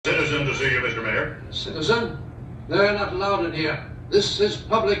citizen to see you, Mr. Mayor. Citizen? They're not allowed in here. This is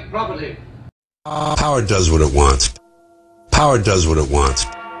public property. Power does what it wants. Power does what it wants.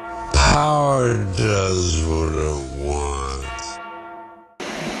 Power does what it wants.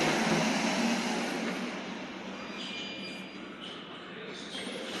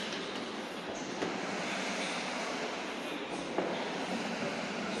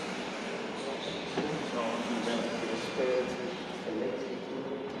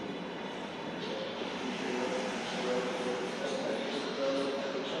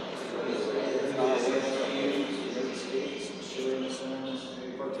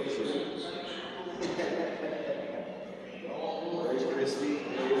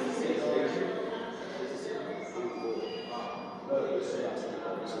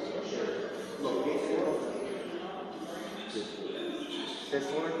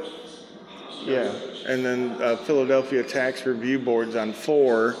 Yeah, and then Philadelphia Tax Review Board's on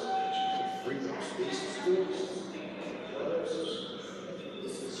 4.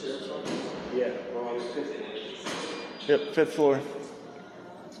 Yeah, yep, 5th floor.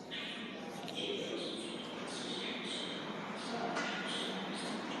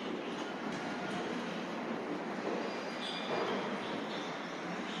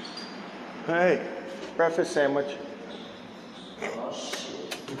 Hey, breakfast sandwich.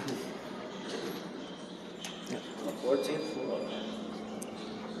 14th floor.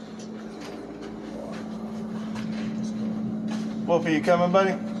 Wolfie, you coming,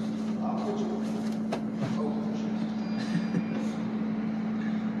 buddy?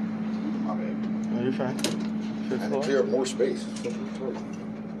 No, you're fine. I think clear up more space.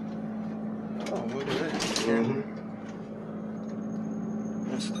 Oh, look at that. Mm-hmm.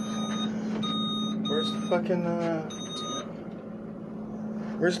 Where's the fucking,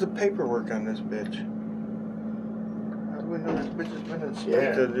 where's the paperwork on this bitch? How do we know this bitch has been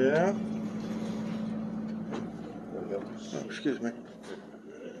inspected, yeah? Oh, excuse me.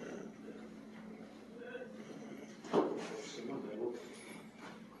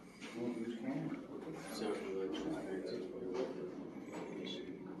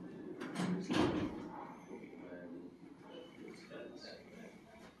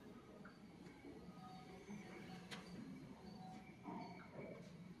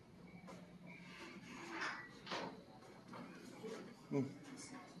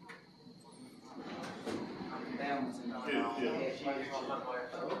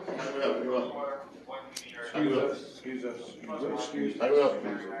 Excuse us.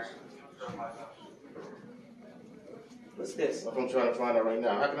 What's this? I'm trying to find out right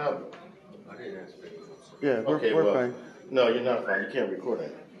now. How can I help you? Yeah, we're fine. No, you're not fine. You can't record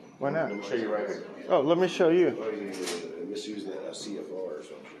it. Why not? Let me show you right here. Oh, let me show you. Misuse the CFR or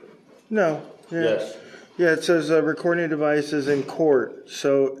something. No. Yeah. Yes. Yeah, it says recording devices in court.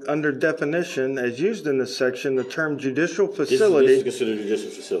 So, under definition, as used in this section, the term judicial facility. This is considered a judicial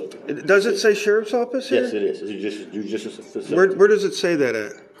facility. Does it say sheriff's office here? Yes, it is. It's a judicial facility. Where does it say that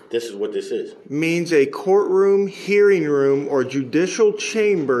at? This is what this is. Means a courtroom, hearing room, or judicial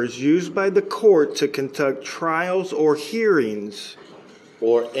chambers used by the court to conduct trials or hearings.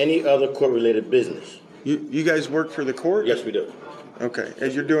 Or any other court-related business. You guys work for the court? Yes, we do. Okay.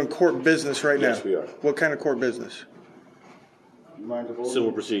 As you're doing court business right now? Yes, we are. What kind of court business?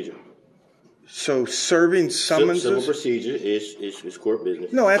 Civil procedure. So serving summonses? Civil procedure is court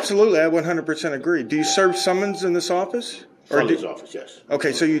business. No, absolutely. I 100% agree. Do you serve summons in this office? From this office, yes.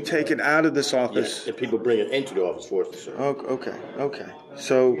 Okay, so you take it out of this office? Yes, and people bring it into the office for us to serve. Okay.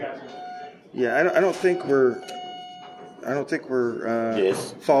 So, yeah, I don't think we're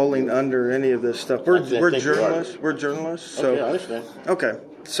Yes. falling under any of this stuff. We're journalists. We're journalists. So, okay, I understand. Okay.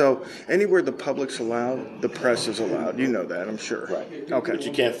 So anywhere the public's allowed, the press is allowed. You know that, I'm sure. Right. Okay. But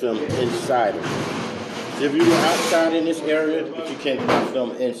you can't film inside of it. If you were outside in this area, but you cannot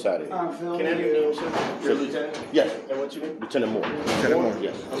film inside of it. Can I have your name, sir? You're a lieutenant? Yes. And what's your name? Lieutenant Moore. Lieutenant Moore.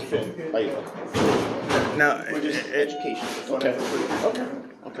 Yes. I'm Finn. How you doing? Now, We're just education. Okay.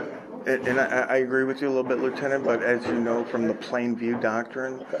 And I agree with you a little bit, Lieutenant, but as you know from the plain view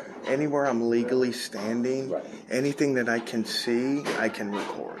doctrine, anywhere I'm legally standing, anything that I can see, I can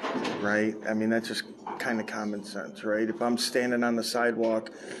record, right? I mean, that's just kind of common sense, right? If I'm standing on the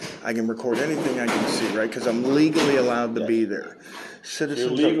sidewalk, I can record anything I can see, right? Because I'm legally allowed to be there.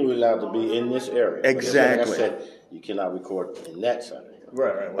 Citizens You're legally allowed to be in this area. Exactly. Like I said, you cannot record in that side of it.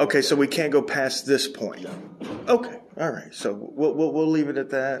 Right. Okay, so we can't go past this point. Okay, all right. So we'll leave it at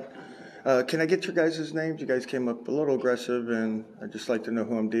that. Can I get your guys' names? You guys came up a little aggressive, and I'd just like to know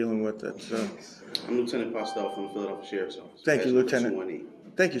who I'm dealing with. I'm Lieutenant Postel from the Philadelphia Sheriff's Office. Thank you, Lieutenant.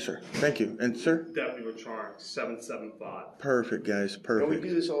 Thank you, sir. Thank you. And sir? Deputy Return 775. Perfect, guys. And we Perfect.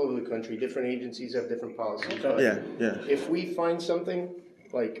 do this all over the country. Different agencies have different policies. Yeah, yeah. If we find something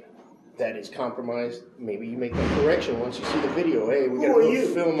like that is compromised, maybe you make that correction once you see the video. Hey, we got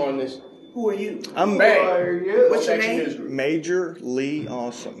to film on this. Who are you? I'm What's your name? Major Lee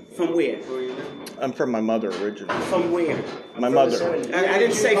Awesome. From where? I'm from my mother originally. From where? My mother. I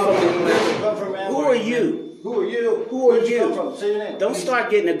didn't say from where. Who are you? Who are you? Who are Where'd you come you? from? Say your name. Don't start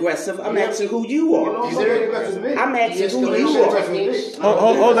getting aggressive. I'm asking who you are. He's very aggressive to me. I'm asking who you are.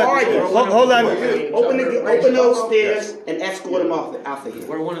 Hold on. Hold on. Open those stairs and escort him out of here.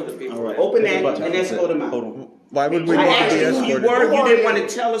 We're one of the people. Right. Open that and escort him out. Why would we I need to asked be you who you escorted? were. You didn't want to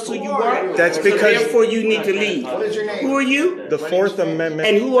tell us who you were. That's So because therefore you need to leave. What is your name? Who are you? the Fourth Amendment.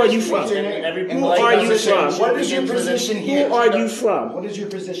 And who are you from? What's your name? Who are you from? What is your position here? Who are you from? What is your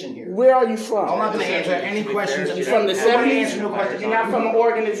position here? Where are you from? I'm not going to answer any questions. You from the I'm not gonna 70s? answer no questions. You're not from an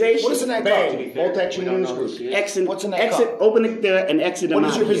organization? What is the next called? Bolt Action News Group. Exit. What's in that Exit. cup? Open it there and exit them What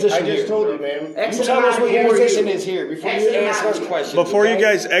out is your of here. position I here? just told you, man. You Exit tell them us out what of your here. position is here before you Exit them ask out us of here. questions. Before you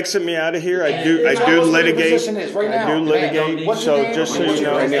guys exit me out of here, I do Tell us what your litigate. position is right now. I do litigate. What's your So name? just so you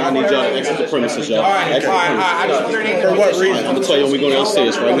know. Right now, I need y'all to exit the premises, y'all. Exit the premises. I just want your name. For what reason? I'm gonna tell you when we go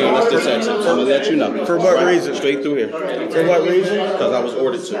downstairs right now. Let's just exit. I'm gonna let you know. For what reason? Straight through here. For what reason? Because I was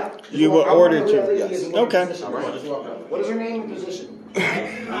ordered to. You were ordered to. Yes. Okay. What is your name and position?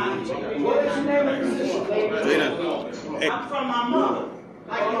 I'm from my mother.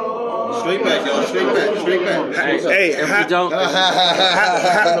 Straight back, y'all. Straight back. Straight back. Hey,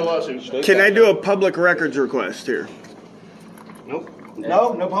 can I do a public records request here? No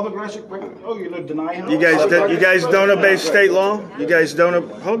public record. Oh, you're going to deny him? You guys don't obey state law? You guys don't.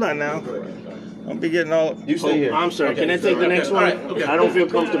 Hold on now. I'll be getting all. You stay here. I'm sorry. Can I take the next one? I don't feel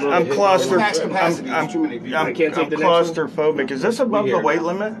comfortable. I'm Max claustrophobic. capacity. I'm I can't take the next one? claustrophobic. Is this above the weight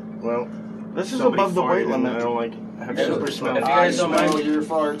limit? Well, This is above the weight I limit. don't like it. I have super smell. If you guys don't mind, your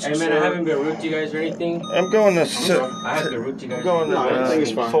farts. hey man, I haven't been rude to you guys or anything. I'm going to I haven't been rude to you guys. going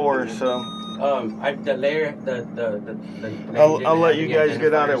to 4. So The layer, I'll let you guys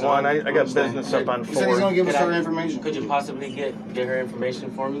get out at 1. I got business up on He said he's going 4. to give us her information. Could you possibly get her information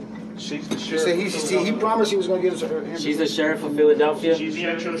for me? She's the He said he promised he was going to give us her information. She's the sheriff of Philadelphia. She's the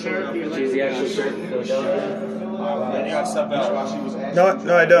actual sheriff. She's the actual sheriff of Philadelphia.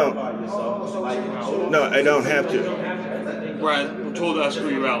 No, I don't. No, I don't have to. Right, we're told to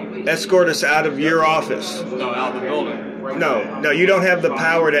escort you out. Escort us out of your office. No, out of the building. No, you don't have the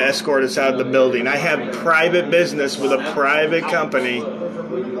power to escort us out of the building. I have private business with a private company.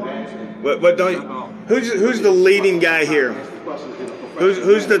 What don't you, who's the leading guy here?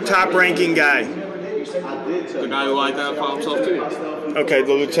 Who's the top ranking guy? The guy who identified himself too. Okay,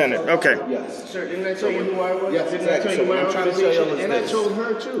 the lieutenant. Okay. Sir, didn't I tell you who I was? Yes, Didn't I tell you my exactly. So what I'm trying to tell you organization? is And I this. told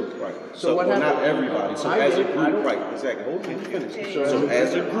her too. Right. So what well, happened? not everybody. So as a group, right, exactly. Hold on, finish. So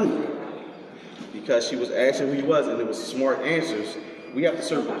as a group, because she was asking who he was and it was smart answers, we have to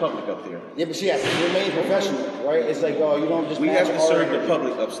serve the public up there. Yeah, but she has to remain professional, right? It's like, oh, you don't just. We have to serve the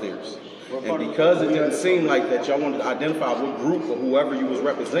public upstairs. And because it didn't seem like that y'all wanted to identify what group or whoever you was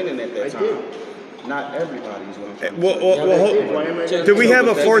representing at that time, not everybody is what I'm trying to say. Do we have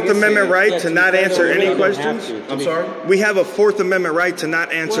a Fourth Amendment right to not answer any questions? I'm sorry? We have a Fourth Amendment right to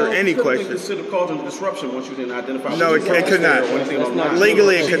not answer any questions. Consider causing disruption once you didn't identify. No, it could not.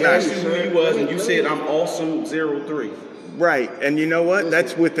 Legally, it could not. She asked you who you was, and you said, "I'm awesome 03." Right, and you know what?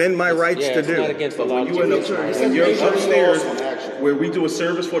 That's within my rights to do. But when you're upstairs, where we do a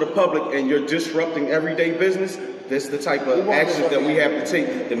service for the public, and you're disrupting everyday business, that's the type of actions that we have to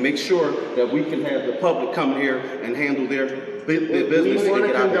take to make sure that we can have the public come here and handle their business and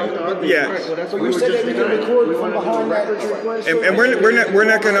get out of here. Yeah. So you said that we can record from behind that. And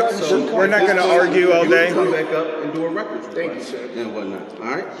we're not gonna argue all day. Come back up and do a records request and whatnot. All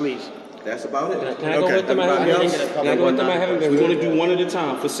right, please. That's about it. Can I go with them? I haven't been We're going to rude. do one at a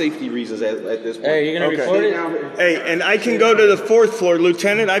time for safety reasons at this point. Hey, you're gonna record it? Hey, and I can go to the 4th floor,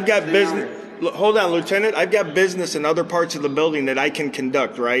 Lieutenant. I've got business. Hold on, Lieutenant. I've got business in other parts of the building that I can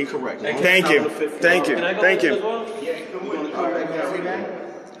conduct, right? Correct. Thank you. Thank you. Thank you.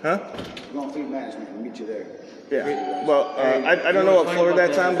 Huh? We're going to feed management and meet you there. Yeah. Well, I don't know what floor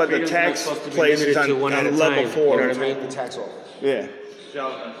that's on, but the tax place is on level 4. You know what I mean? The tax office. Yeah.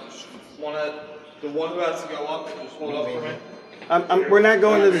 The one who has to go up, just hold up for me. We're not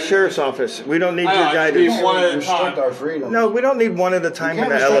going to the sheriff's office. We don't need your guidance. One at a Restrict time. our freedom. No, we don't need one at a time in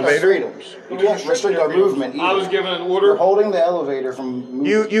the restrict our elevator. freedoms. You can't restrict our movement either. I was given an We're order. holding the elevator from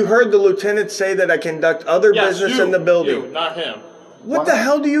moving. You heard the lieutenant say that I conduct other business in the building. You, not him. What the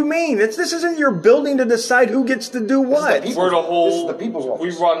hell do you mean? This isn't your building to decide who gets to do what. We're the whole. This is the people's office.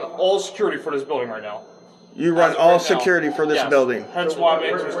 We run all security for this building right now. You run all security for this building. Hence why I'm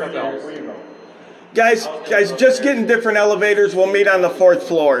making step out. Guys, just get in different elevators. We'll meet on the 4th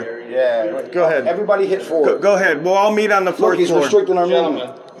floor. Yeah. Go ahead. Everybody hit 4. Go ahead. We'll all meet on the 4th Look, he's floor. restricting our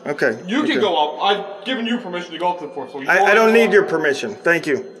movement. Okay. You can go up. I've given you permission to go up to the 4th floor. I don't need your permission. Thank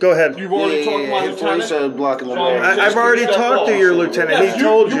you. Go ahead. You've already talked to my lieutenant. Said blocking the I've already talked to your lieutenant. Yes, He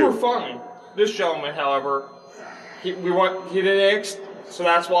told you. You were fine. This gentleman, however, he didn't ask, so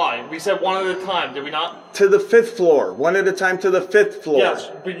that's why. We said one at a time, did we not? To the 5th floor. One at a time to the 5th floor. Yes,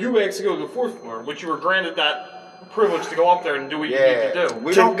 but you asked to go to the 4th floor, which you were granted that privilege to go up there and do what you need to do.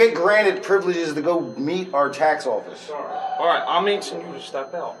 We don't get granted privileges to go meet our tax office. Alright, I'm asking you to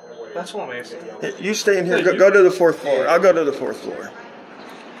step out. That's what I'm asking. You stay in here. Go to the 4th floor. I'll go to the 4th floor.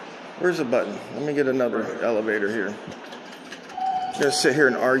 Where's the button? Let me get another elevator here. I'm gonna sit here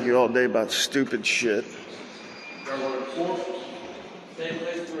and argue all day about stupid shit. Same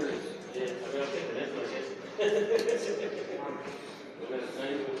place where it is. I mean, I'll take the next one, I guess.